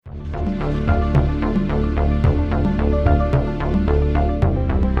What's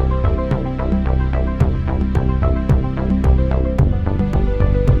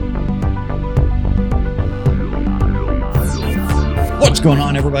going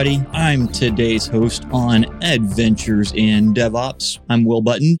on, everybody? I'm today's host on Adventures in DevOps. I'm Will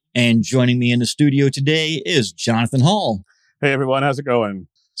Button, and joining me in the studio today is Jonathan Hall. Hey, everyone. How's it going?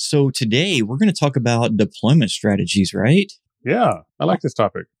 So today we're going to talk about deployment strategies, right? Yeah, I like this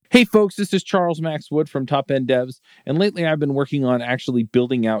topic. Hey, folks, this is Charles Max Wood from Top End Devs, and lately I've been working on actually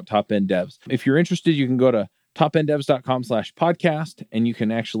building out Top End Devs. If you're interested, you can go to topenddevs.com/podcast, and you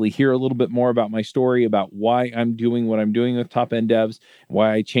can actually hear a little bit more about my story about why I'm doing what I'm doing with Top End Devs,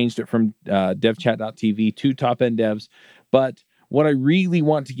 why I changed it from devchat.tv to Top End Devs. But what I really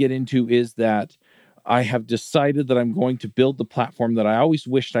want to get into is that I have decided that I'm going to build the platform that I always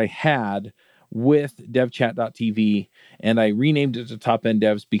wished I had with devchat.tv, and I renamed it to Top End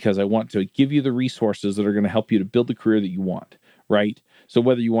Devs because I want to give you the resources that are going to help you to build the career that you want, right? So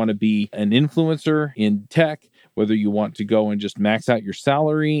whether you want to be an influencer in tech, whether you want to go and just max out your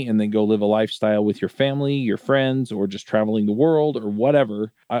salary and then go live a lifestyle with your family, your friends, or just traveling the world or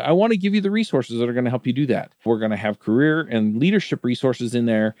whatever, I want to give you the resources that are going to help you do that. We're going to have career and leadership resources in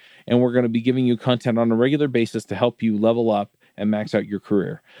there, and we're going to be giving you content on a regular basis to help you level up and max out your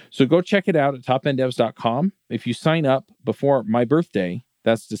career. So go check it out at topenddevs.com. If you sign up before my birthday,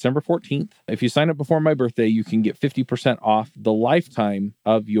 that's December 14th. If you sign up before my birthday, you can get 50% off the lifetime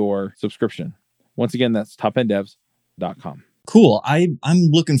of your subscription. Once again, that's topenddevs.com. Cool. I'm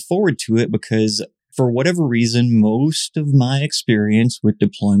looking forward to it because for whatever reason, most of my experience with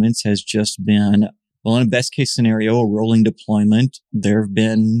deployments has just been, well, in a best case scenario, a rolling deployment. There have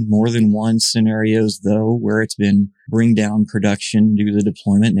been more than one scenarios, though, where it's been bring down production, do the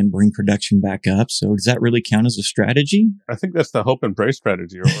deployment, and then bring production back up. So does that really count as a strategy? I think that's the hope and pray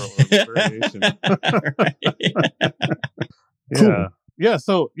strategy or variation. Cool. Yeah.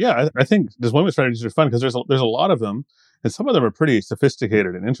 So, I think deployment strategies are fun because there's a lot of them. And some of them are pretty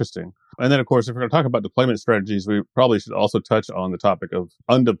sophisticated and interesting. And then, of course, if we're going to talk about deployment strategies, we probably should also touch on the topic of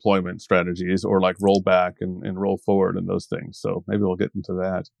undeployment strategies or like roll back and roll forward and those things. So maybe we'll get into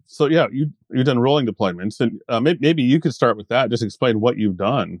that. So yeah, you've done rolling deployments, and maybe you could start with that. Just explain what you've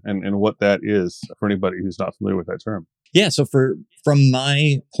done and what that is for anybody who's not familiar with that term. Yeah. So from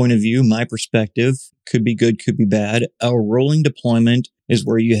my point of view, my perspective, could be good, could be bad. A rolling deployment is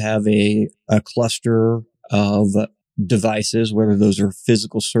where you have a cluster of devices, whether those are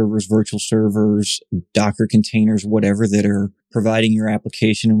physical servers, virtual servers, Docker containers, whatever, that are providing your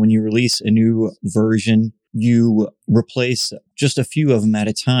application. And when you release a new version, you replace just a few of them at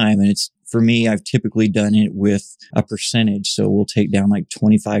a time. And for me, I've typically done it with a percentage. So we'll take down like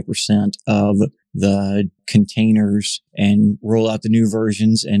 25% of the containers and roll out the new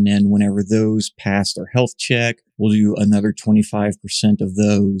versions. And then whenever those pass their health check, we'll do another 25% of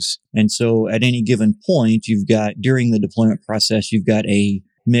those. And so at any given point, during the deployment process, you've got a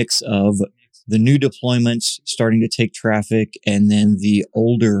mix of the new deployments starting to take traffic and then the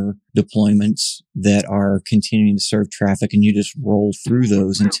older deployments that are continuing to serve traffic, and you just roll through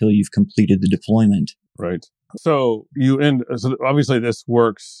those until you've completed the deployment. Right. So so obviously this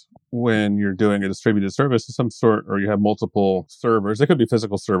works when you're doing a distributed service of some sort, or you have multiple servers. They could be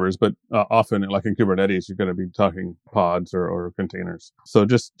physical servers, but often, like in Kubernetes, you're going to be talking pods or containers. So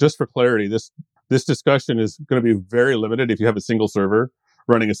just for clarity, this discussion is going to be very limited if you have a single server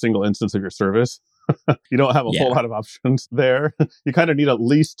running a single instance of your service. You don't have a whole lot of options there. You kind of need at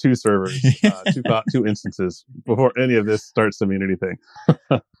least two servers, two instances before any of this starts to mean anything.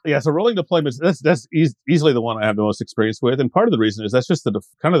 So rolling deployments, that's easily the one I have the most experience with. And part of the reason is that's just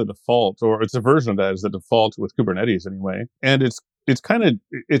kind of the default, or it's a version of that is the default with Kubernetes anyway. And it's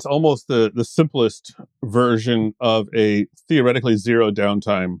almost the simplest version of a theoretically zero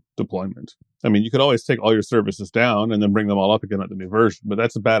downtime deployment. I mean, you could always take all your services down and then bring them all up again at the new version, but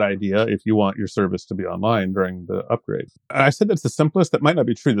that's a bad idea if you want your service to be online during the upgrade. I said that's the simplest. That might not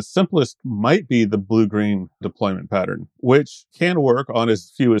be true. The simplest might be the blue-green deployment pattern, which can work on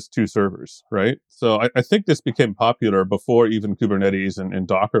as few as two servers, right? So I think this became popular before even Kubernetes and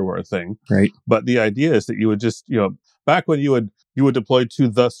Docker were a thing. Right. But the idea is that you would just, back when you would deploy to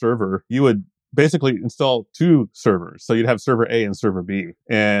the server, you would basically install two servers. So you'd have server A and server B,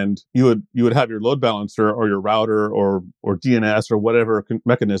 and you would have your load balancer or your router or DNS or whatever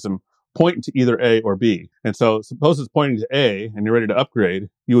mechanism point to either A or B. And so suppose it's pointing to A and you're ready to upgrade,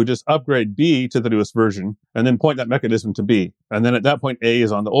 you would just upgrade B to the newest version and then point that mechanism to B. And then at that point, A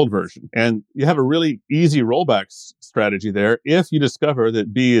is on the old version. And you have a really easy rollback strategy there. If you discover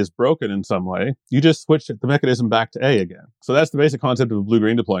that B is broken in some way, you just switch the mechanism back to A again. So that's the basic concept of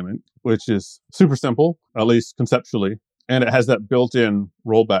blue-green deployment, which is super simple, at least conceptually. And it has that built-in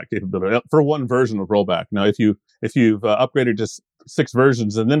rollback capability for one version of rollback. Now, if you've upgraded to 6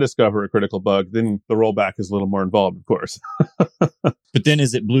 versions and then discover a critical bug, then the rollback is a little more involved, of course. But then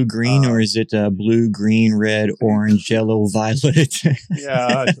is it blue-green or is it blue, green, red, orange, yellow, violet?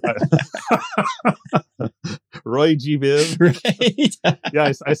 Yeah. Roy G. Biv. Right.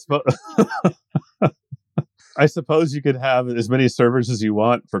 Yeah, I suppose. I suppose you could have as many servers as you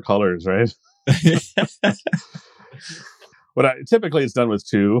want for colors, right? Typically it's done with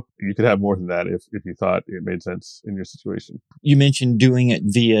 2. You could have more than that if you thought it made sense in your situation. You mentioned doing it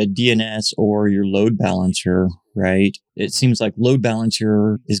via DNS or your load balancer, right? It seems like load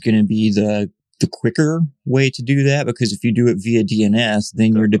balancer is going to be the quicker way to do that, because if you do it via DNS,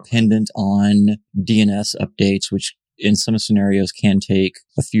 then you're dependent on DNS updates, which in some scenarios can take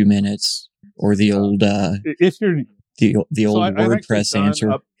a few minutes, or the old if you're the old WordPress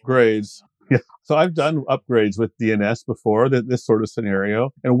answer upgrades. Yeah. So I've done upgrades with DNS before, this sort of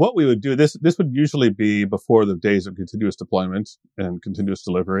scenario. And what we would do, this would usually be before the days of continuous deployment and continuous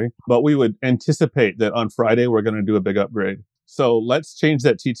delivery. But we would anticipate that on Friday, we're going to do a big upgrade. So let's change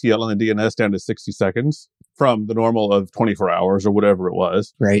that TTL on the DNS down to 60 seconds from the normal of 24 hours or whatever it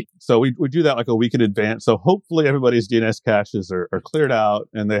was. Right. So we do that like a week in advance. So hopefully everybody's DNS caches are cleared out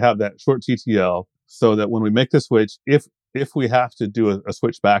and they have that short TTL so that when we make the switch, if we have to do a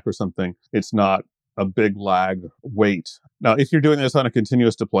switch back or something, it's not a big lag wait. Now, if you're doing this on a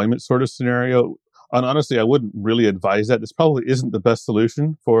continuous deployment sort of scenario, and honestly, I wouldn't really advise that. This probably isn't the best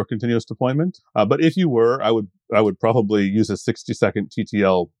solution for continuous deployment. But if you were, I would probably use a 60-second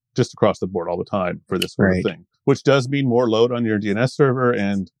TTL just across the board all the time for this sort of thing, which does mean more load on your DNS server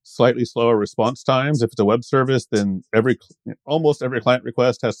and slightly slower response times. If it's a web service, then almost every client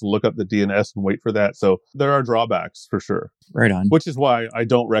request has to look up the DNS and wait for that. So there are drawbacks for sure. Right on. Which is why I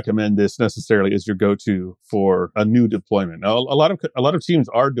don't recommend this necessarily as your go-to for a new deployment. Now, a lot of teams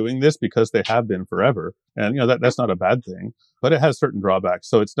are doing this because they have been forever, and that's not a bad thing. But it has certain drawbacks,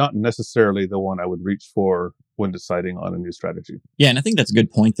 so it's not necessarily the one I would reach for when deciding on a new strategy. Yeah, and I think that's a good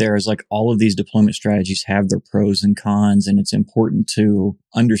point there, is like all of these deployment strategies have their pros and cons, and it's important to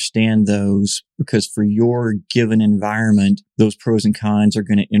understand those, because for your given environment, those pros and cons are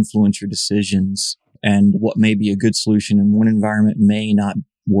going to influence your decisions, and what may be a good solution in one environment may not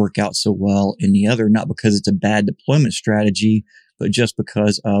work out so well in the other, not because it's a bad deployment strategy, but just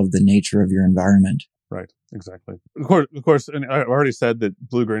because of the nature of your environment. Right, exactly. Of course, and I already said that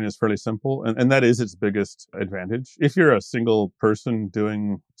blue-green is fairly simple, and that is its biggest advantage. If you're a single person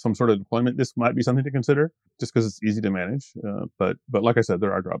doing some sort of deployment, this might be something to consider, just because it's easy to manage. But like I said,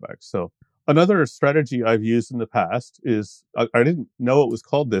 there are drawbacks. So another strategy I've used in the past is, I didn't know it was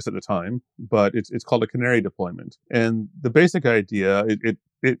called this at the time, but it's called a canary deployment. And the basic idea,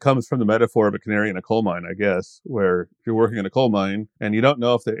 it comes from the metaphor of a canary in a coal mine, I guess, where if you're working in a coal mine and you don't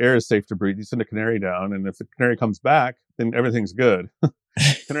know if the air is safe to breathe, you send a canary down, and if the canary comes back, then everything's good.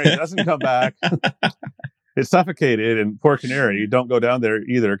 Canary doesn't come back, it's suffocated, and poor canary, you don't go down there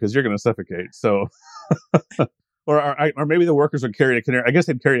either because you're going to suffocate. So, or maybe the workers would carry a canary. I guess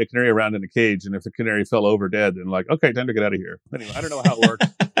they'd carry a canary around in a cage, and if the canary fell over dead, then like, okay, time to get out of here. Anyway, I don't know how it works.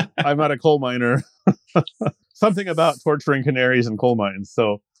 I'm not a coal miner. Something about torturing canaries in coal mines.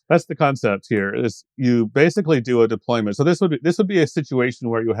 So that's the concept here, is you basically do a deployment. So this would be a situation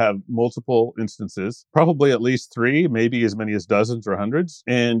where you have multiple instances, probably at least 3, maybe as many as dozens or hundreds,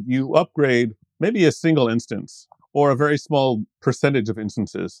 and you upgrade maybe a single instance or a very small percentage of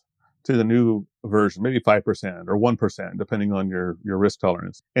instances to the new version, maybe 5% or 1%, depending on your risk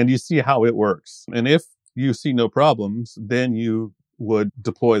tolerance. And you see how it works. And if you see no problems, then you would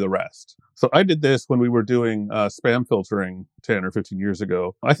deploy the rest. So I did this when we were doing spam filtering 10 or 15 years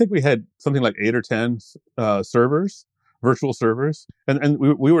ago. I think we had something like 8 or 10 servers, virtual servers. And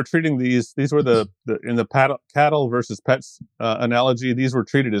we were treating these were in the cattle versus pets analogy, these were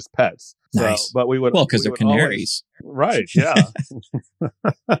treated as pets. Nice. So, but we would, because they're canaries. Right. Yeah.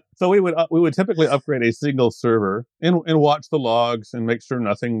 So we would typically upgrade a single server and watch the logs and make sure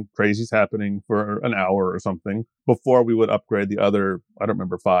nothing crazy is happening for an hour or something before we would upgrade the other, I don't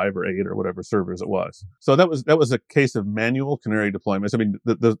remember, 5 or 8 or whatever servers it was. So that was a case of manual canary deployments. I mean,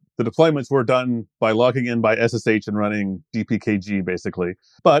 the deployments were done by logging in by SSH and running DPKG basically,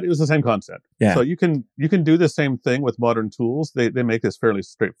 but it was the same concept. Yeah. So you can do the same thing with modern tools. They make this fairly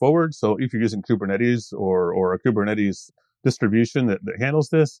straightforward. So if you're using Kubernetes or a Kubernetes distribution that handles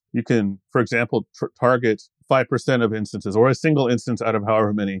this, you can, for example, target 5% of instances or a single instance out of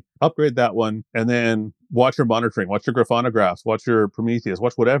however many, upgrade that one, and then watch your monitoring, watch your Grafana, watch your Prometheus,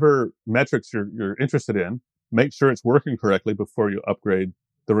 watch whatever metrics you're interested in, make sure it's working correctly before you upgrade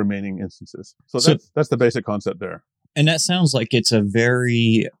the remaining instances. So that's the basic concept there. And that sounds like it's a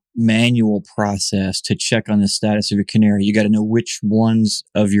very manual process to check on the status of your canary. You got to know which ones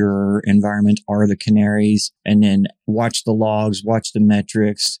of your environment are the canaries, and then watch the logs, watch the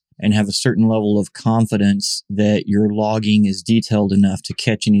metrics, and have a certain level of confidence that your logging is detailed enough to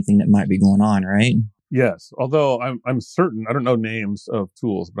catch anything that might be going on, right? Yes. Although I'm certain, I don't know names of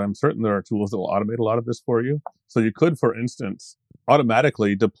tools, but I'm certain there are tools that will automate a lot of this for you. So you could, for instance,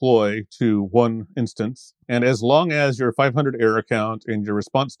 automatically deploy to one instance. And as long as your 500 error count and your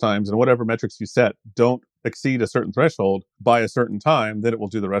response times and whatever metrics you set don't exceed a certain threshold by a certain time, then it will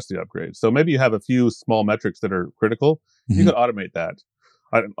do the rest of the upgrade. So maybe you have a few small metrics that are critical. Mm-hmm. You could automate that.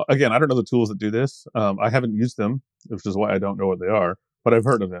 I don't know the tools that do this. I haven't used them, which is why I don't know what they are, but I've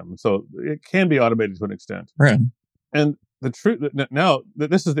heard of them. So it can be automated to an extent. Right. And the truth now,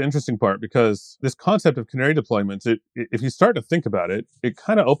 this is the interesting part, because this concept of canary deployments, if you start to think about it, it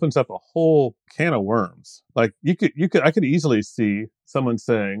kind of opens up a whole can of worms. Like I could easily see someone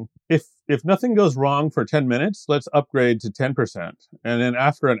saying, if nothing goes wrong for 10 minutes, let's upgrade to 10%. And then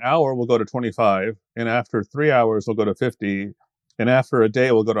after an hour, we'll go to 25. And after 3 hours, we'll go to 50. And after a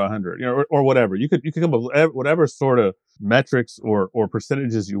day, we'll go to 100, or whatever. You could come up with whatever sort of metrics or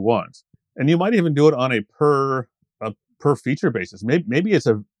percentages you want. And you might even do it on a per feature basis. Maybe it's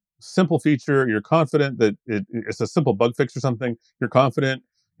a simple feature. You're confident that it's a simple bug fix or something. You're confident.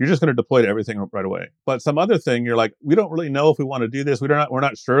 You're just going to deploy to everything right away. But some other thing, you're like, we don't really know if we want to do this. We're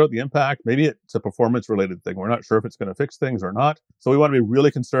not sure of the impact. Maybe it's a performance related thing. We're not sure if it's going to fix things or not. So we want to be really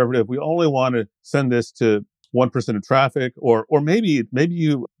conservative. We only want to send this to 1% of traffic, or maybe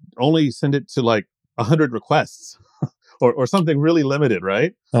you only send it to like 100 requests or something really limited,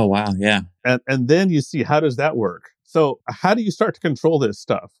 right? Oh, wow. Yeah. And then you see, how does that work? So how do you start to control this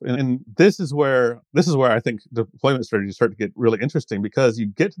stuff? And this is where I think deployment strategies start to get really interesting, because you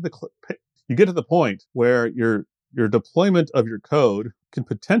get to the point where your deployment of your code can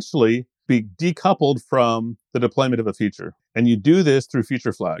potentially be decoupled from the deployment of a feature. And you do this through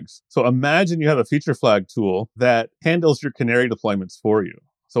feature flags. So imagine you have a feature flag tool that handles your canary deployments for you.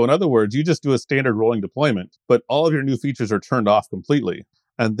 So in other words, you just do a standard rolling deployment, but all of your new features are turned off completely.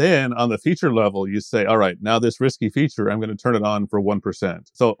 And then on the feature level, you say, all right, now this risky feature, I'm going to turn it on for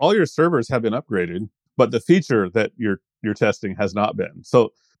 1%. So all your servers have been upgraded, but the feature that you're testing has not been.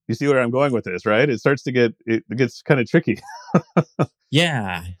 So you see where I'm going with this, right? It gets kind of tricky.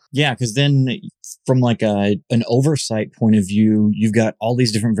 Yeah. Because then from like an oversight point of view, you've got all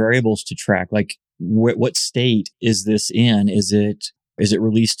these different variables to track. Like what state is this in? Is it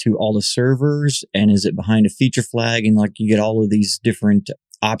released to all the servers, and is it behind a feature flag? And like you get all of these different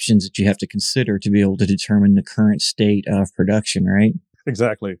options that you have to consider to be able to determine the current state of production, right?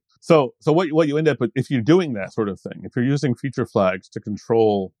 Exactly. So what you end up with, if you're doing that sort of thing, if you're using feature flags to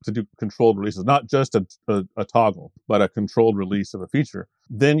do controlled releases, not just a toggle, but a controlled release of a feature,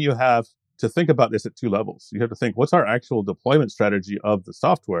 then you have to think about this at two levels. You have to think, what's our actual deployment strategy of the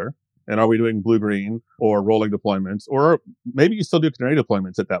software? And are we doing blue-green or rolling deployments? Or maybe you still do canary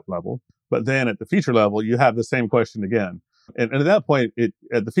deployments at that level. But then at the feature level, you have the same question again. And at that point,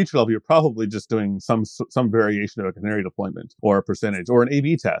 at the feature level, you're probably just doing some variation of a canary deployment or a percentage or an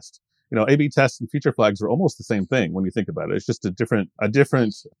A/B test. A/B tests and feature flags are almost the same thing when you think about it. It's just a different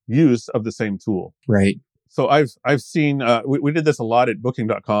use of the same tool. Right. So I've seen, we did this a lot at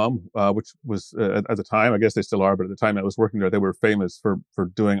booking.com, which was at the time, I guess they still are, but at the time I was working there, they were famous for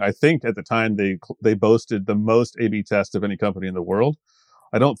doing, I think at the time they boasted the most A/B tests of any company in the world.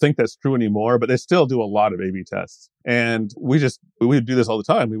 I don't think that's true anymore, but they still do a lot of A/B tests. And we would do this all the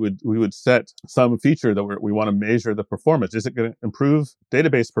time. We would set some feature that we want to measure the performance. Is it going to improve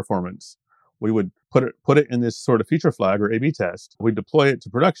database performance? We would put it in this sort of feature flag or A/B test. We deploy it to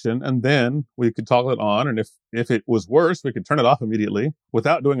production, and then we could toggle it on. And if it was worse, we could turn it off immediately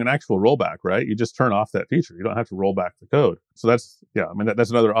without doing an actual rollback, right? You just turn off that feature. You don't have to roll back the code. So that's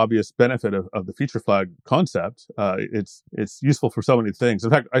another obvious benefit of the feature flag concept. It's useful for so many things.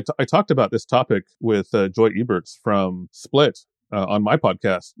 In fact, I talked about this topic with Joy Eberts from Split on my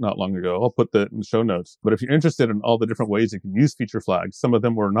podcast not long ago. I'll put that in the show notes. But if you're interested in all the different ways you can use feature flags, some of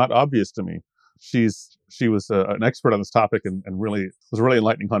them were not obvious to me. She was an expert on this topic and really was a really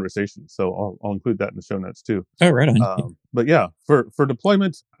enlightening conversation. So I'll include that in the show notes too. Oh, right on. But yeah, for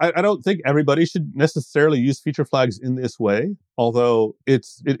deployment, I don't think everybody should necessarily use feature flags in this way. Although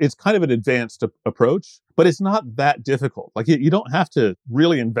it's kind of an advanced approach, but it's not that difficult. Like you don't have to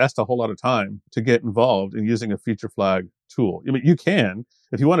really invest a whole lot of time to get involved in using a feature flag tool. I mean, you can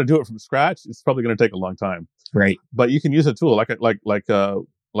if you want to do it from scratch. It's probably going to take a long time, right? But you can use a tool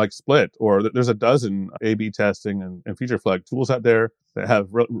like Split, or there's a dozen A/B testing and feature flag tools out there that have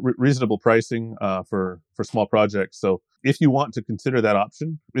reasonable pricing for small projects. So if you want to consider that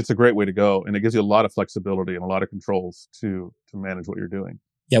option, it's a great way to go, and it gives you a lot of flexibility and a lot of controls to manage what you're doing.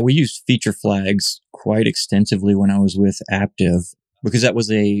 Yeah, we used feature flags quite extensively when I was with Aptiv, because that was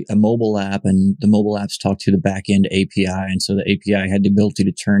a mobile app, and the mobile apps talk to the back-end API. And so the API had the ability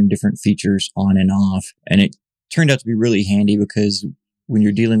to turn different features on and off. And it turned out to be really handy because when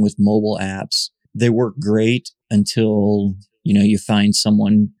you're dealing with mobile apps, they work great until, you find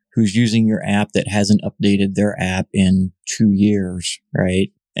someone who's using your app that hasn't updated their app in 2 years,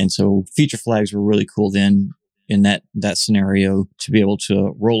 right? And so feature flags were really cool then in that scenario to be able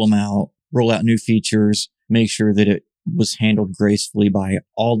to roll out new features, make sure that it was handled gracefully by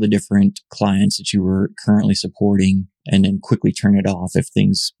all the different clients that you were currently supporting, and then quickly turn it off if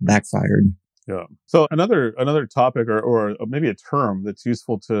things backfired. Yeah. So another topic or maybe a term that's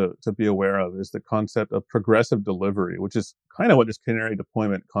useful to be aware of is the concept of progressive delivery, which is kind of what this canary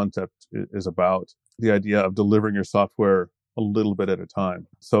deployment concept is about. The idea of delivering your software a little bit at a time.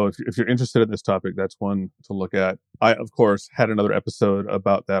 So if you're interested in this topic, that's one to look at. I, of course, had another episode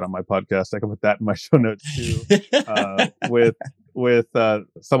about that on my podcast. I can put that in my show notes too, with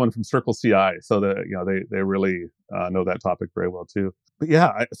someone from Circle CI. So that, they really know that topic very well too. But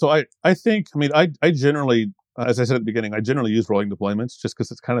yeah, I think, I generally, as I said at the beginning, I generally use rolling deployments just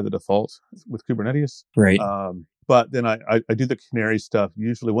because it's kind of the default with Kubernetes. Right. But then I do the canary stuff.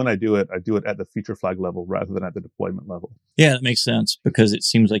 Usually when I do it at the feature flag level rather than at the deployment level. Yeah, that makes sense because it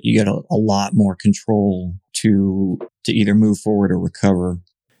seems like you get a lot more control to either move forward or recover.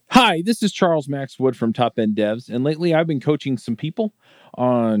 Hi, this is Charles Max Wood from Top End Devs. And lately I've been coaching some people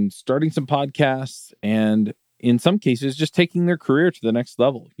on starting some podcasts and in some cases, just taking their career to the next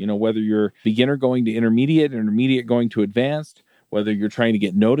level. Whether you're beginner going to intermediate going to advanced, whether you're trying to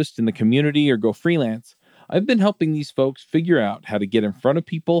get noticed in the community or go freelance, I've been helping these folks figure out how to get in front of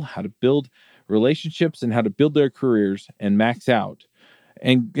people, how to build relationships, and how to build their careers and max out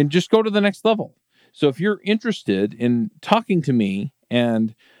and just go to the next level. So if you're interested in talking to me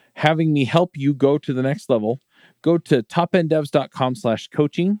and having me help you go to the next level, go to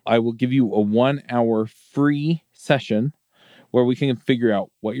topenddevs.com/coaching. I will give you a 1-hour free session where we can figure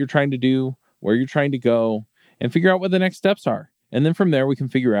out what you're trying to do, where you're trying to go, and figure out what the next steps are. And then from there, we can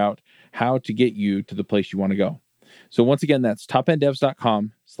figure out how to get you to the place you want to go. So once again, that's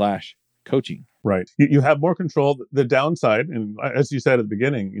topenddevs.com/coaching. Right. You have more control. The downside, and as you said at the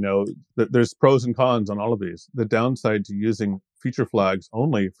beginning, there's pros and cons on all of these. The downside to using feature flags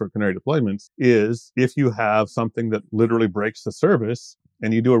only for canary deployments is if you have something that literally breaks the service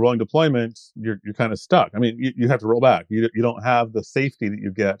and you do a rolling deployment, you're kind of stuck. You have to roll back. You don't have the safety that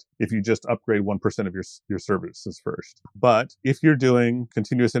you get if you just upgrade 1% of your services first. But if you're doing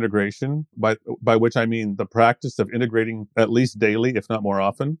continuous integration, by which I mean the practice of integrating at least daily, if not more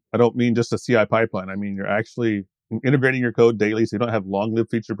often, I don't mean just a CI pipeline. I mean, you're actually integrating your code daily so you don't have long-lived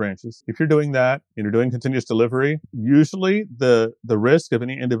feature branches. If you're doing that and you're doing continuous delivery, usually the risk of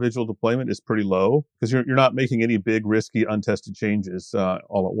any individual deployment is pretty low because you're not making any big, risky, untested changes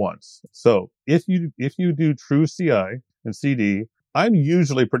all at once. So if you do true CI and CD, I'm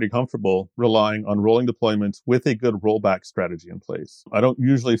usually pretty comfortable relying on rolling deployments with a good rollback strategy in place. I don't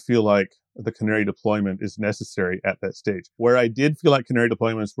usually feel like the canary deployment is necessary at that stage. Where I did feel like canary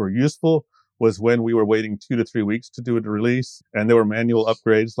deployments were useful was when we were waiting 2 to 3 weeks to do a release, and there were manual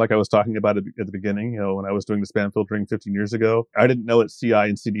upgrades, like I was talking about at the beginning. When I was doing the spam filtering 15 years ago, I didn't know what CI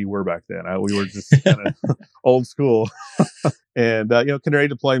and CD were back then. We were just kind of old school, and canary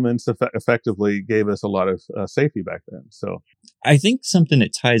deployments effectively gave us a lot of safety back then. So, I think something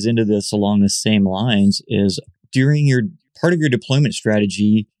that ties into this along the same lines is during part of your deployment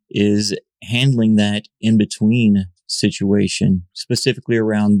strategy is handling that in between situation, specifically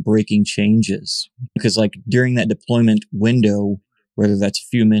around breaking changes. Because like during that deployment window, whether that's a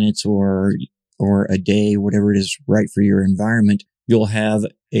few minutes or a day, whatever it is right for your environment, you'll have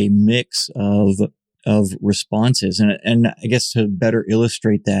a mix of responses. And I guess to better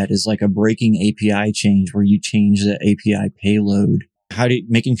illustrate that is like a breaking API change where you change the API payload.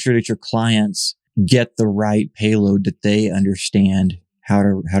 Making sure that your clients get the right payload that they understand how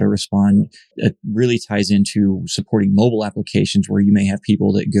to respond. It really ties into supporting mobile applications where you may have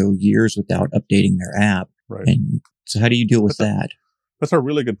people that go years without updating their app. Right. And so how do you deal with that? That's a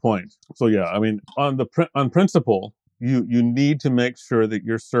really good point. So yeah, I mean, on principle, you need to make sure that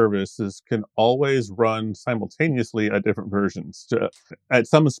your services can always run simultaneously at different versions, at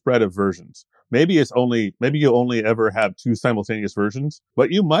some spread of versions. Maybe you only ever have 2 simultaneous versions, but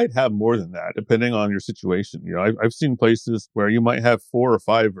you might have more than that depending on your situation. You know, I've seen places where you might have 4 or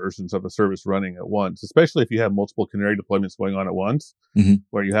 5 versions of a service running at once, especially if you have multiple canary deployments going on at once,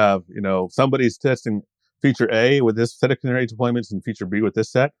 where you have, somebody's testing feature A with this set of canary deployments and feature B with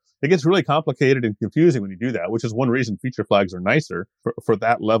this set. It gets really complicated and confusing when you do that, which is one reason feature flags are nicer for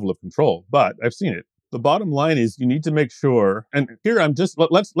that level of control. But I've seen it. The bottom line is you need to make sure, and here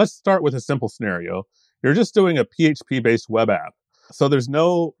let's start with a simple scenario. You're just doing a PHP based web app. So there's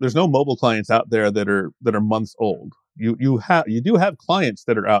no mobile clients out there that are months old. You do have clients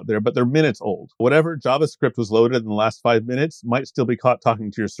that are out there, but they're minutes old. Whatever JavaScript was loaded in the last 5 minutes might still be caught talking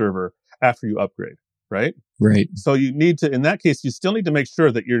to your server after you upgrade. Right? Right. So you need to, in that case, you still need to make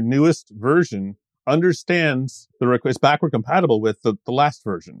sure that your newest version understands the request backward compatible with the last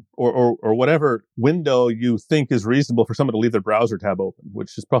version or whatever window you think is reasonable for someone to leave their browser tab open,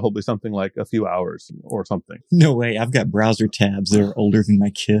 which is probably something like a few hours or something. No way. I've got browser tabs that are older than my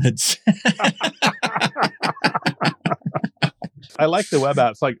kids. I like the web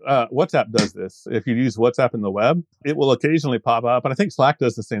apps. Like WhatsApp does this. If you use WhatsApp in the web, it will occasionally pop up. And I think Slack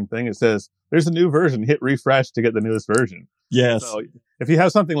does the same thing. It says, there's a new version, hit refresh to get the newest version. Yes. So if you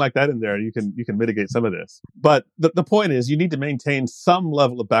have something like that in there, you can mitigate some of this. But the point is you need to maintain some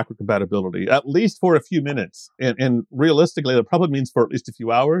level of backward compatibility, at least for a few minutes. And realistically, that probably means for at least a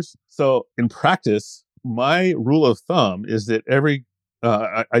few hours. So in practice, my rule of thumb is that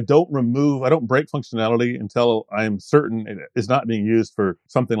I don't break functionality until I'm certain it is not being used for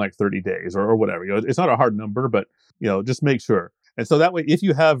something like 30 days or whatever. It's not a hard number, but, just make sure. And so that way, if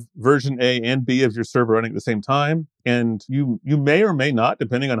you have version A and B of your server running at the same time, and you may or may not,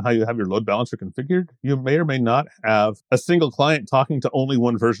 depending on how you have your load balancer configured, you may or may not have a single client talking to only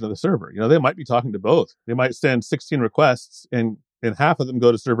one version of the server. They might be talking to both. They might send 16 requests and half of them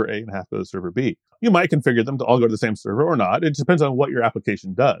go to server A and half go to server B. You might configure them to all go to the same server or not. It depends on what your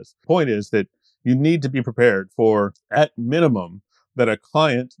application does. The point is that you need to be prepared for, at minimum, that a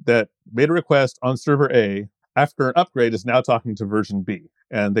client that made a request on server A after an upgrade is now talking to version B.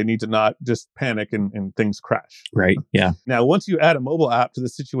 And they need to not just panic and things crash. Right. Yeah. Now, once you add a mobile app to the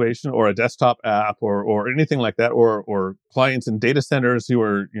situation or a desktop app or anything like that, or clients in data centers who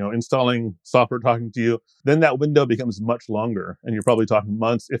are, installing software talking to you, then that window becomes much longer. And you're probably talking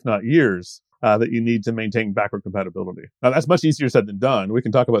months, if not years, that you need to maintain backward compatibility. Now, that's much easier said than done. We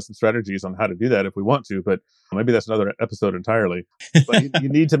can talk about some strategies on how to do that if we want to, but maybe that's another episode entirely. But you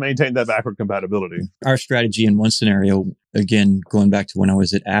need to maintain that backward compatibility. Our strategy in one scenario, again, going back to when I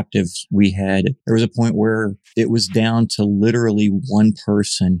was at Aptiv, there was a point where it was down to literally one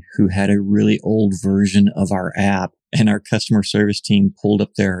person who had a really old version of our app. And our customer service team pulled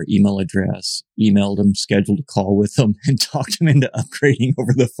up their email address, emailed them, scheduled a call with them, and talked them into upgrading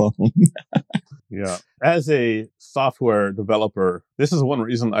over the phone. Yeah. As a software developer, this is one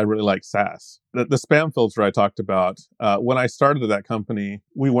reason I really like SaaS. The spam filter I talked about, when I started at that company,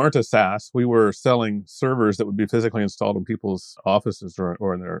 we weren't a SaaS. We were selling servers that would be physically installed in people's offices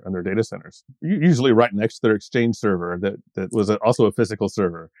or in their data centers, usually right next to their Exchange server that was also a physical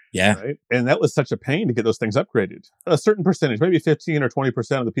server. Yeah. Right? And that was such a pain to get those things upgraded. A certain percentage, maybe 15 or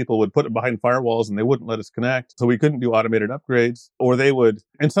 20% of the people would put it behind firewalls and they wouldn't let us connect. So we couldn't do automated upgrades, or they would,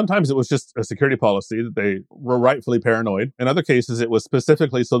 and sometimes it was just a security policy that they were rightfully paranoid. In other cases, it was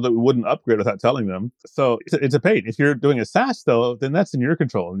specifically so that we wouldn't upgrade without telling them. So it's a pain. If you're doing a SaaS though, then that's in your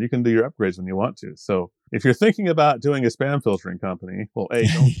control and you can do your upgrades when you want to. So if you're thinking about doing a spam filtering company, well, A,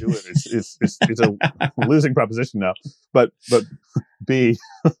 don't do it. It's a losing proposition now. But B,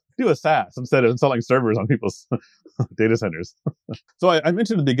 do a SaaS instead of installing servers on people's data centers. So I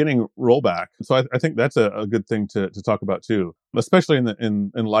mentioned at the beginning rollback. So I think that's a good thing to talk about too, especially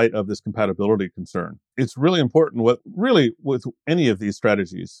in light of this compatibility concern. It's really important with any of these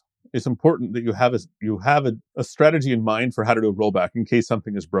strategies. it's important that you have a strategy in mind for how to do a rollback in case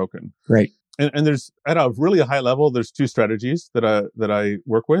something is broken. Right. And there's, at a really high level, there's two strategies that I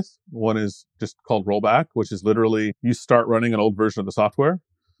work with. One is just called rollback, which is literally you start running an old version of the software.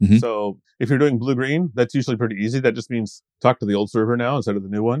 Mm-hmm. So if you're doing blue-green, that's usually pretty easy. That just means talk to the old server now instead of the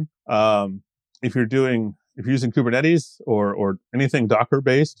new one. If you're using Kubernetes or anything Docker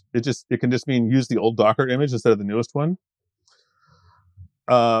based, it can just mean use the old Docker image instead of the newest one.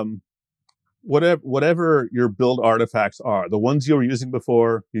 Whatever your build artifacts are, the ones you were using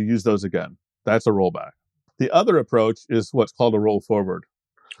before, you use those again. That's a rollback. The other approach is what's called a roll forward.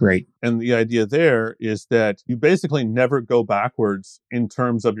 Right. And the idea there is that you basically never go backwards in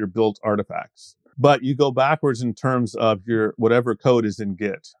terms of your built artifacts, but you go backwards in terms of your whatever code is in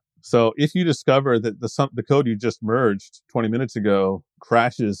Git. So if you discover that the code you just merged 20 minutes ago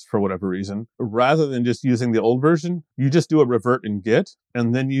crashes for whatever reason, rather than just using the old version, you just do a revert in Git,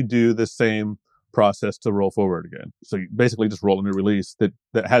 and then you do the same process to roll forward again. So you basically just roll a new release that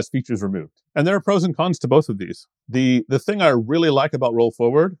has features removed. And there are pros and cons to both of these. The thing I really like about roll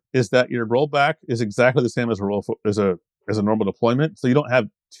forward is that your rollback is exactly the same as a normal deployment. So you don't have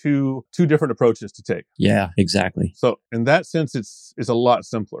two different approaches to take. Yeah, exactly. So in that sense, it's a lot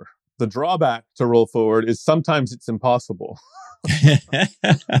simpler. The drawback to roll forward is sometimes it's impossible.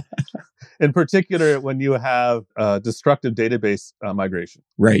 In particular, when you have destructive database migration.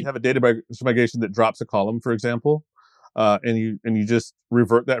 Right. You have a database migration that drops a column, for example, and you just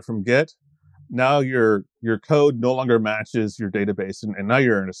revert that from Git. Now your code no longer matches your database, and now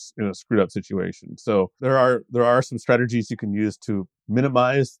you're in a screwed up situation. So there are some strategies you can use to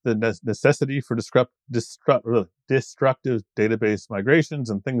minimize the necessity for destructive database migrations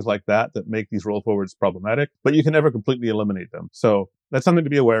and things like that make these roll forwards problematic, but you can never completely eliminate them. So that's something to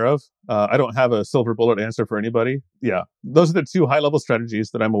be aware of. I don't have a silver bullet answer for anybody. Yeah, those are the two high-level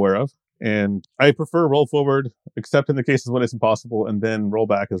strategies that I'm aware of. And I prefer roll forward, except in the cases when it's impossible, and then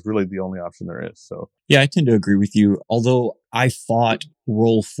rollback is really the only option there is. So yeah, I tend to agree with you. Although I fought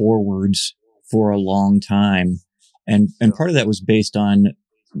roll forwards for a long time, and part of that was based on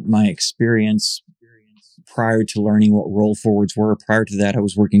my experience prior to learning what roll forwards were. Prior to that, I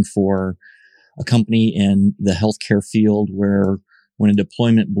was working for a company in the healthcare field where when a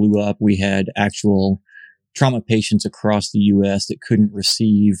deployment blew up, we had actual trauma patients across the U.S. that couldn't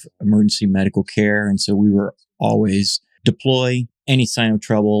receive emergency medical care. And so we were always deploy, any sign of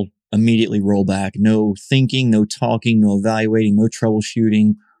trouble, immediately roll back. No thinking, no talking, no evaluating, no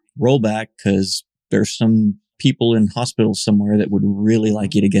troubleshooting. Roll back because there's some people in hospitals somewhere that would really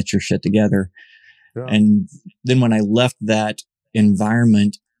like you to get your shit together. Yeah. And then when I left that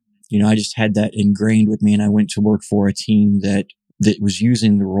environment, I just had that ingrained with me, and I went to work for a team that was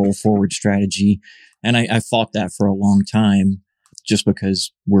using the roll forward strategy. And I fought that for a long time just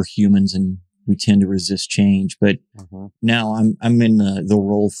because we're humans and we tend to resist change. But now I'm in the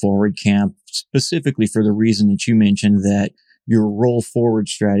roll forward camp specifically for the reason that you mentioned, that your roll forward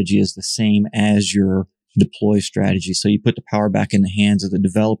strategy is the same as your deploy strategy. So you put the power back in the hands of the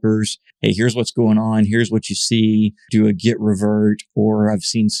developers. Hey, here's what's going on. Here's what you see. Do a git revert. Or I've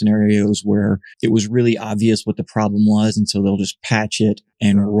seen scenarios where it was really obvious what the problem was, and so they'll just patch it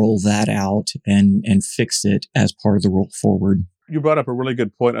and roll that out and fix it as part of the roll forward. You brought up a really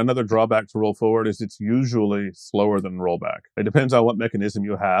good point. Another drawback to roll forward is it's usually slower than rollback. It depends on what mechanism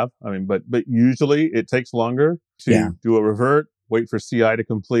you have. I mean, but usually it takes longer to do a revert, wait for CI to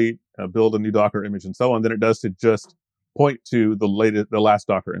complete, build a new Docker image and so on, than it does to just point to the last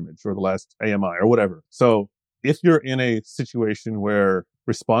Docker image or the last AMI or whatever. So if you're in a situation where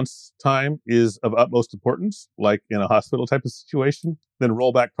response time is of utmost importance, like in a hospital type of situation, then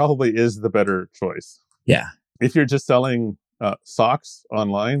rollback probably is the better choice. Yeah. If you're just selling socks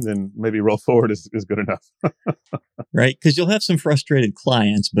online, then maybe roll forward is good enough. Right? Because you'll have some frustrated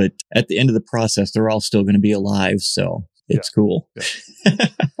clients, but at the end of the process, they're all still going to be alive. So it's cool. Yeah.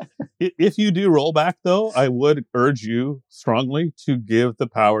 If you do rollback, though, I would urge you strongly to give the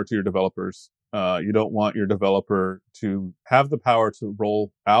power to your developers. You don't want your developer to have the power to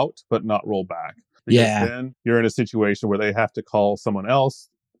roll out, but not roll back. Because then you're in a situation where they have to call someone else.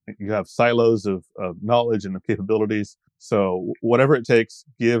 You have silos of knowledge and of capabilities. So whatever it takes,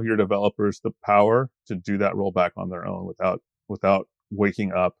 give your developers the power to do that rollback on their own without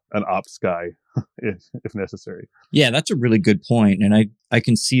waking up an ops guy if necessary. Yeah, that's a really good point. And I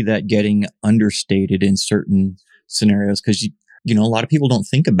can see that getting understated in certain scenarios because, a lot of people don't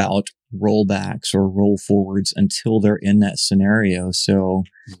think about rollbacks or roll forwards until they're in that scenario. So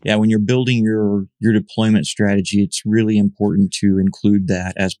yeah, when you're building your deployment strategy, it's really important to include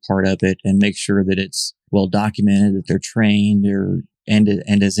that as part of it and make sure that it's well documented, that they're trained, or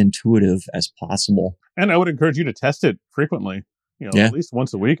and as intuitive as possible. And I would encourage you to test it frequently. At least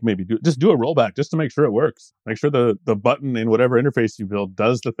once a week, maybe do a rollback just to make sure it works. Make sure the button in whatever interface you build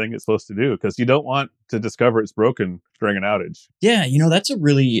does the thing it's supposed to do, because you don't want to discover it's broken during an outage. Yeah, that's a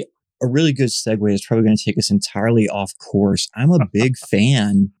really good segue. It's probably going to take us entirely off course. I'm a big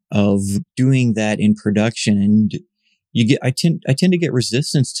fan of doing that in production, and I tend to get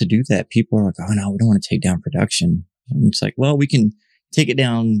resistance to do that. People are like, "Oh no, we don't want to take down production." And it's like, well, we can take it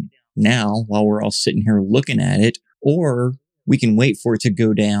down now while we're all sitting here looking at it, or we can wait for it to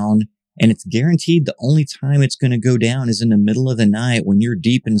go down, and it's guaranteed the only time it's going to go down is in the middle of the night when you're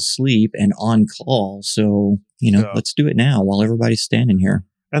deep in sleep and on call. So, let's do it now while everybody's standing here.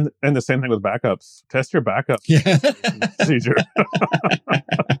 And the same thing with backups. Test your backup procedure.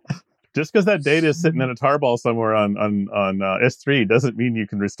 Just because that data is sitting in a tarball somewhere on S3 doesn't mean you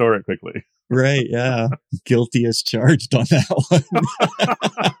can restore it quickly. Right, yeah. Guilty as charged on that one.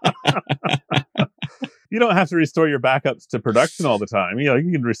 You don't have to restore your backups to production all the time. You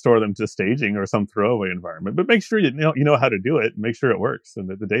can restore them to staging or some throwaway environment, but make sure you know how to do it and make sure it works and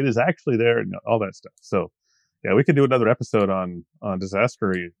that the data is actually there and all that stuff. So, yeah, we could do another episode on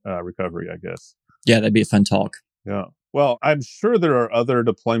disaster recovery, I guess. Yeah, that'd be a fun talk. Yeah. Well, I'm sure there are other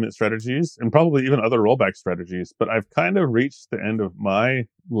deployment strategies and probably even other rollback strategies, but I've kind of reached the end of my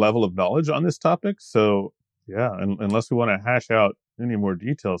level of knowledge on this topic. So, yeah, unless we want to hash out any more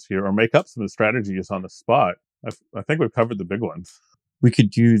details here or make up some of the strategies on the spot, I think we've covered the big ones. We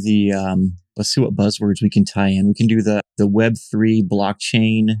could do the, let's see what buzzwords we can tie in. We can do the Web3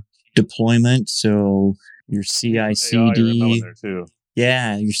 blockchain deployment. So your CI/CD.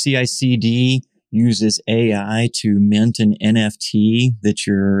 Yeah, your CI/CD uses AI to mint an NFT that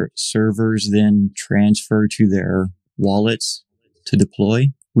your servers then transfer to their wallets to deploy.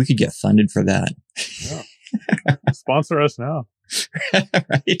 We could get funded for that. Yeah. Sponsor us now.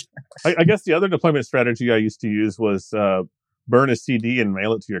 Right. I guess the other deployment strategy I used to use was burn a CD and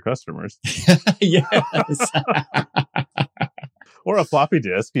mail it to your customers. Yes. Or a floppy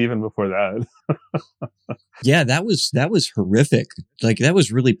disk even before that. Yeah, that was horrific. Like, that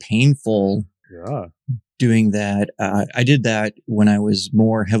was really painful. Yeah. Doing that. I did that when I was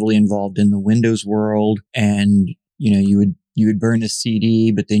more heavily involved in the Windows world, and you would burn a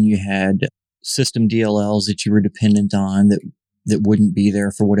CD, but then you had system DLLs that you were dependent on that wouldn't be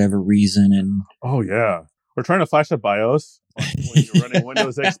there for whatever reason. And oh yeah, we're trying to flash a BIOS when you're running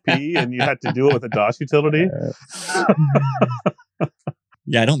Windows XP, and you had to do it with a DOS utility.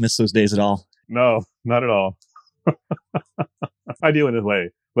 Yeah, I don't miss those days at all. No, not at all. I do in a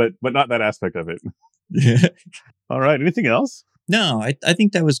way, but not that aspect of it. All right. Anything else? No, I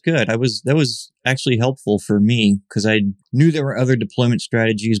think that was good. That was actually helpful for me because I knew there were other deployment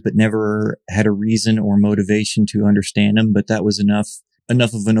strategies, but never had a reason or motivation to understand them. But that was enough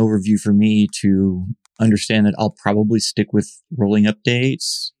of an overview for me to understand that I'll probably stick with rolling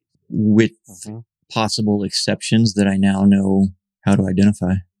updates with possible exceptions that I now know how to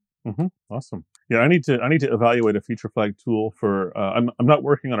identify. Awesome. Yeah, I need to evaluate a feature flag tool for. I'm not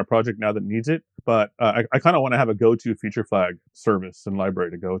working on a project now that needs it, but I kind of want to have a go-to feature flag service and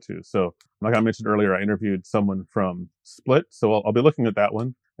library to go to. So, like I mentioned earlier, I interviewed someone from Split, so I'll be looking at that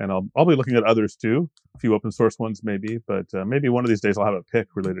one, and I'll be looking at others too, a few open source ones maybe, but maybe one of these days I'll have a pick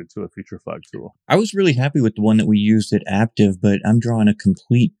related to a feature flag tool. I was really happy with the one that we used at Aptive, but I'm drawing a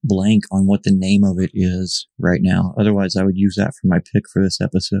complete blank on what the name of it is right now. Otherwise, I would use that for my pick for this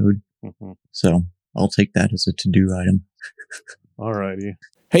episode. So I'll take that as a to-do item. All righty.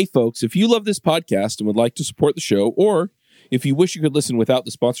 Hey, folks, if you love this podcast and would like to support the show, or if you wish you could listen without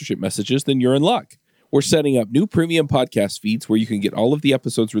the sponsorship messages, then you're in luck. We're setting up new premium podcast feeds where you can get all of the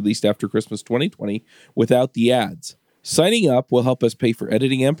episodes released after Christmas 2020 without the ads. Signing up will help us pay for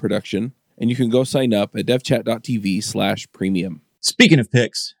editing and production, and you can go sign up at devchat.tv/premium. Speaking of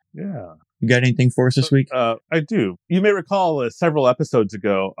picks. Yeah. You got anything for us this week? I do. You may recall several episodes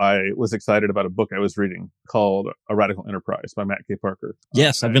ago, I was excited about a book I was reading called A Radical Enterprise by Matt K. Parker.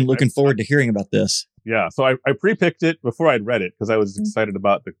 Yes, I've been looking forward to hearing about this. Yeah, so I pre-picked it before I'd read it because I was excited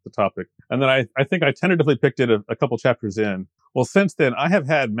about the topic. And then I think I tentatively picked it a couple chapters in. Well, since then, I have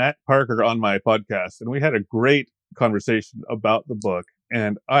had Matt Parker on my podcast, and we had a great conversation about the book.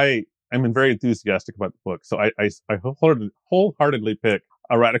 And I'm very enthusiastic about the book. So I wholeheartedly pick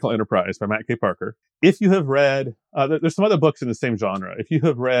A Radical Enterprise by Matt K. Parker. If you have read, there's some other books in the same genre. If you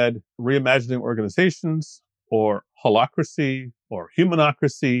have read Reimagining Organizations or Holacracy or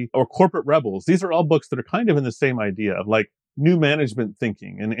Humanocracy or Corporate Rebels, these are all books that are kind of in the same idea of like new management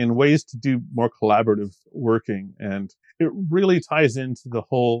thinking and ways to do more collaborative working. And it really ties into the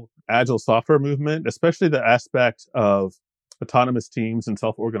whole agile software movement, especially the aspect of autonomous teams and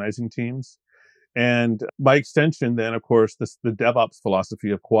self-organizing teams. And by extension, then, of course, the DevOps philosophy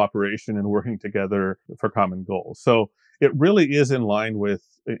of cooperation and working together for common goals. So it really is in line with,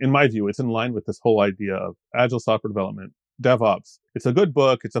 in my view, it's in line with this whole idea of agile software development, DevOps. It's a good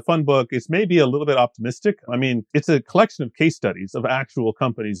book. It's a fun book. It's maybe a little bit optimistic. I mean, it's a collection of case studies of actual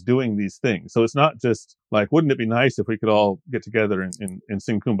companies doing these things. So it's not just like, wouldn't it be nice if we could all get together and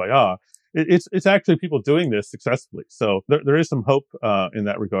sing Kumbaya? It's actually people doing this successfully. So there is some hope in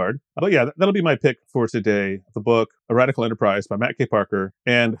that regard. But yeah, that'll be my pick for today. The book, A Radical Enterprise by Matt K. Parker.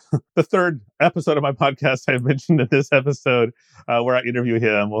 And the third episode of my podcast I've mentioned in this episode where I interview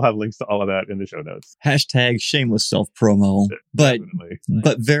him. We'll have links to all of that in the show notes. Hashtag shameless self-promo, but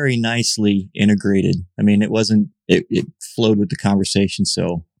very nicely integrated. I mean, it flowed with the conversation.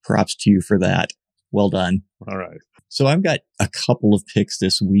 So props to you for that. Well done. All right. So I've got a couple of picks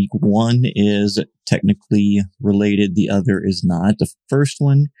this week. One is technically related. The other is not. The first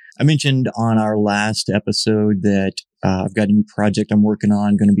one, I mentioned on our last episode that I've got a new project I'm working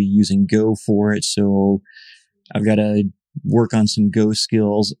on. I'm going to be using Go for it. So I've got to work on some Go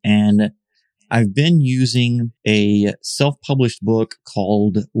skills. And I've been using a self-published book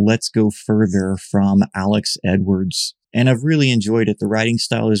called Let's Go Further from Alex Edwards. And I've really enjoyed it. The writing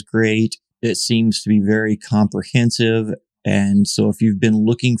style is great. It seems to be very comprehensive. And so if you've been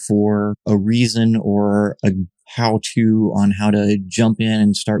looking for a reason or a how-to on how to jump in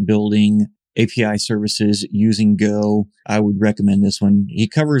and start building API services using Go, I would recommend this one. He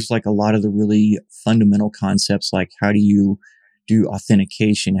covers like a lot of the really fundamental concepts, like how do you do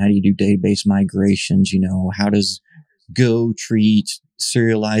authentication? How do you do database migrations? How does Go treat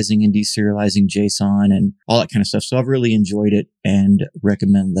serializing and deserializing JSON and all that kind of stuff. So I've really enjoyed it and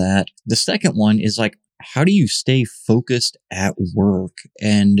recommend that. The second one is like, how do you stay focused at work?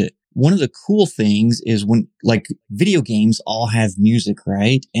 And one of the cool things is when like video games all have music,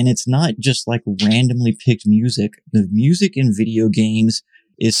 right? And it's not just like randomly picked music. The music in video games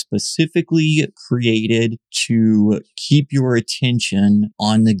is specifically created to keep your attention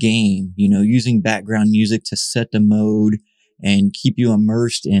on the game, using background music to set the mode and keep you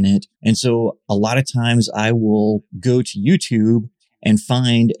immersed in it. And so a lot of times I will go to YouTube and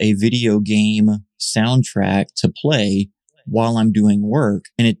find a video game soundtrack to play while I'm doing work.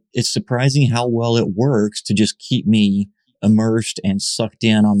 And it's surprising how well it works to just keep me immersed and sucked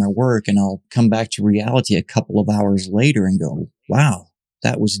in on my work. And I'll come back to reality a couple of hours later and go, wow,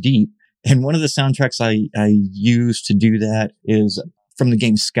 that was deep. And one of the soundtracks I use to do that is from the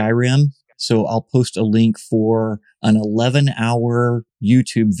game Skyrim. So I'll post a link for an 11-hour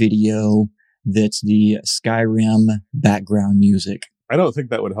YouTube video that's the Skyrim background music. I don't think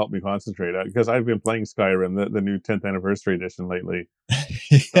that would help me concentrate because I've been playing Skyrim, the new 10th anniversary edition lately.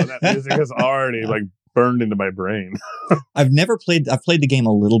 So that music has already like burned into my brain. I've played the game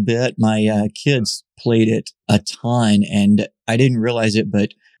a little bit. My kids played it a ton and I didn't realize it,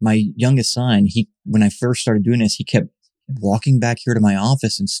 but my youngest son, when I first started doing this, he kept walking back here to my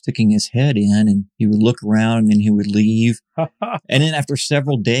office and sticking his head in, and he would look around and then he would leave. And then after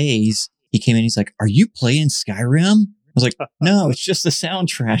several days, he came in, he's like, "Are you playing Skyrim?" I was like, "No, it's just the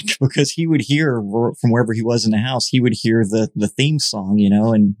soundtrack," because he would hear from wherever he was in the house, he would hear the theme song,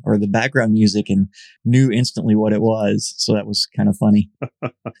 or the background music and knew instantly what it was. So that was kind of funny.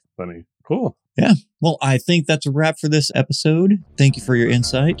 Funny. Cool. Yeah. Well, I think that's a wrap for this episode. Thank you for your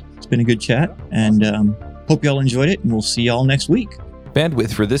insight. It's been a good chat and, hope y'all enjoyed it, and we'll see y'all next week.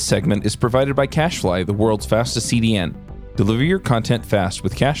 Bandwidth for this segment is provided by CacheFly, the world's fastest CDN. Deliver your content fast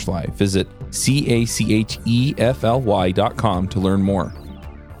with CacheFly. Visit CacheFly.com to learn more.